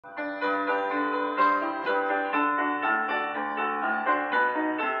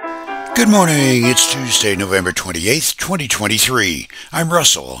Good morning. It's Tuesday, November 28th, 2023. I'm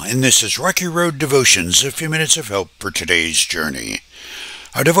Russell, and this is Rocky Road Devotions, a few minutes of help for today's journey.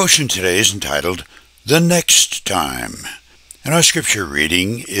 Our devotion today is entitled, The Next Time. And our scripture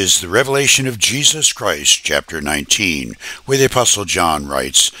reading is the Revelation of Jesus Christ, chapter 19, where the Apostle John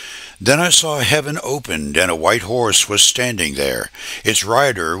writes, Then I saw heaven opened, and a white horse was standing there. Its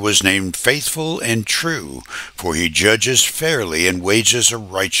rider was named Faithful and True, for he judges fairly and wages a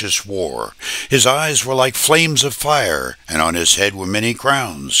righteous war. His eyes were like flames of fire, and on his head were many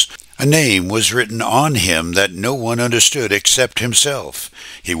crowns. A name was written on him that no one understood except himself.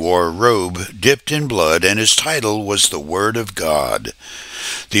 He wore a robe dipped in blood, and his title was the Word of God.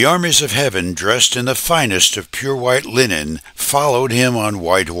 The armies of heaven, dressed in the finest of pure white linen, followed him on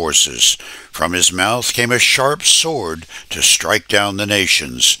white horses. From his mouth came a sharp sword to strike down the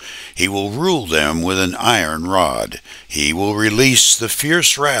nations. He will rule them with an iron rod. He will release the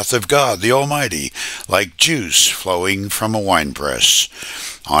fierce wrath of God the Almighty, like juice flowing from a winepress.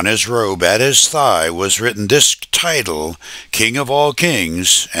 On his robe at his thigh was written this title, King of all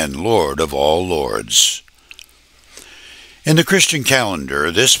kings and Lord of all lords. In the Christian calendar,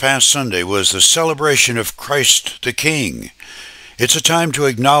 this past Sunday was the celebration of Christ the King. It's a time to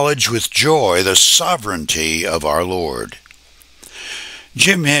acknowledge with joy the sovereignty of our Lord.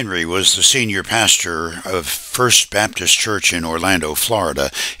 Jim Henry was the senior pastor of First Baptist Church in Orlando,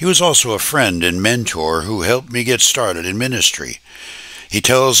 Florida. He was also a friend and mentor who helped me get started in ministry. He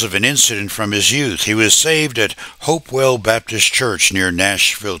tells of an incident from his youth. He was saved at Hopewell Baptist Church near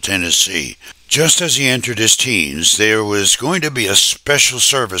Nashville, Tennessee. Just as he entered his teens, there was going to be a special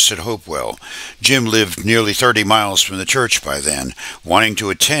service at Hopewell. Jim lived nearly 30 miles from the church by then. Wanting to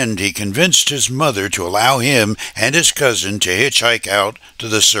attend, he convinced his mother to allow him and his cousin to hitchhike out to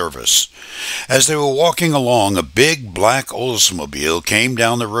the service. As they were walking along, a big black Oldsmobile came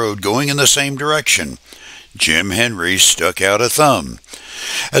down the road going in the same direction. Jim Henry stuck out a thumb.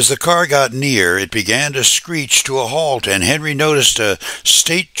 As the car got near, it began to screech to a halt, and Henry noticed a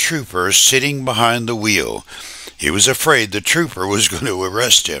state trooper sitting behind the wheel. He was afraid the trooper was going to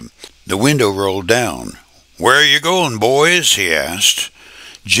arrest him. The window rolled down. "Where are you going, boys?" he asked.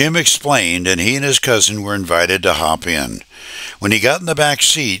 Jim explained, and he and his cousin were invited to hop in. When he got in the back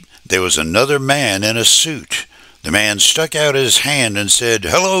seat, there was another man in a suit. The man stuck out his hand and said,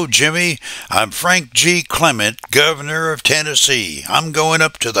 "Hello, Jimmy. I'm Frank G. Clement, Governor of Tennessee. I'm going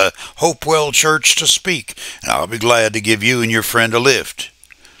up to the Hopewell Church to speak, and I'll be glad to give you and your friend a lift."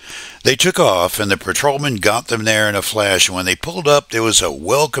 They took off, and the patrolman got them there in a flash. And when they pulled up, there was a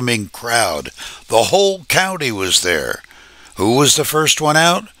welcoming crowd. The whole county was there. Who was the first one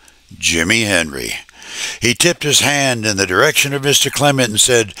out? Jimmy Henry. He tipped his hand in the direction of Mr. Clement and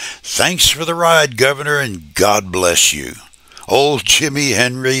said, "Thanks for the ride, Governor, and God bless you." Old Jimmy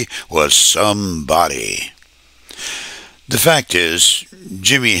Henry was somebody. The fact is,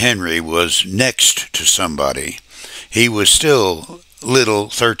 Jimmy Henry was next to somebody. He was still little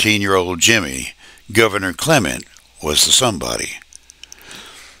 13-year-old Jimmy. Governor Clement was the somebody.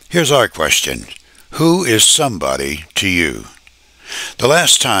 Here's our question. Who is somebody to you? The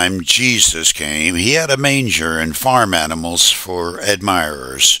last time Jesus came, he had a manger and farm animals for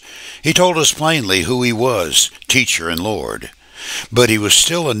admirers. He told us plainly who he was, teacher and Lord. But he was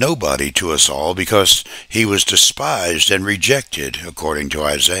still a nobody to us all because he was despised and rejected, according to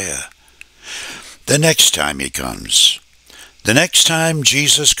Isaiah. The next time he comes. The next time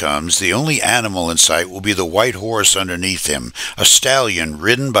Jesus comes, the only animal in sight will be the white horse underneath him, a stallion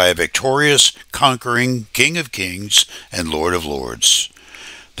ridden by a victorious, conquering King of Kings and Lord of Lords.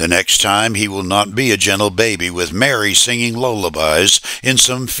 The next time he will not be a gentle baby with Mary singing lullabies in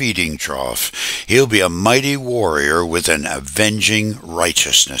some feeding trough. He'll be a mighty warrior with an avenging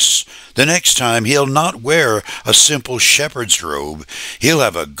righteousness. The next time he'll not wear a simple shepherd's robe. He'll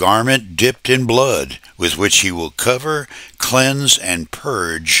have a garment dipped in blood with which he will cover, cleanse, and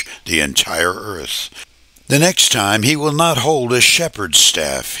purge the entire earth. The next time he will not hold a shepherd's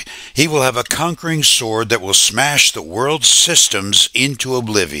staff. He will have a conquering sword that will smash the world's systems into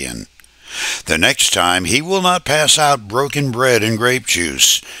oblivion. The next time he will not pass out broken bread and grape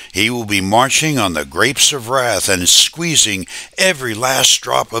juice. He will be marching on the grapes of wrath and squeezing every last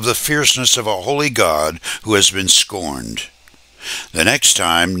drop of the fierceness of a holy God who has been scorned. The next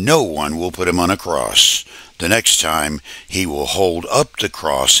time no one will put him on a cross. The next time he will hold up the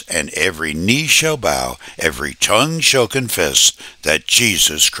cross, and every knee shall bow, every tongue shall confess that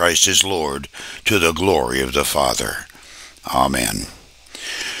Jesus Christ is Lord, to the glory of the Father. Amen.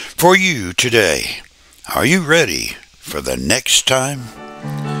 For you today, are you ready for the next time?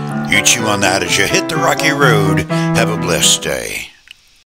 You chew on that as you hit the rocky road. Have a blessed day.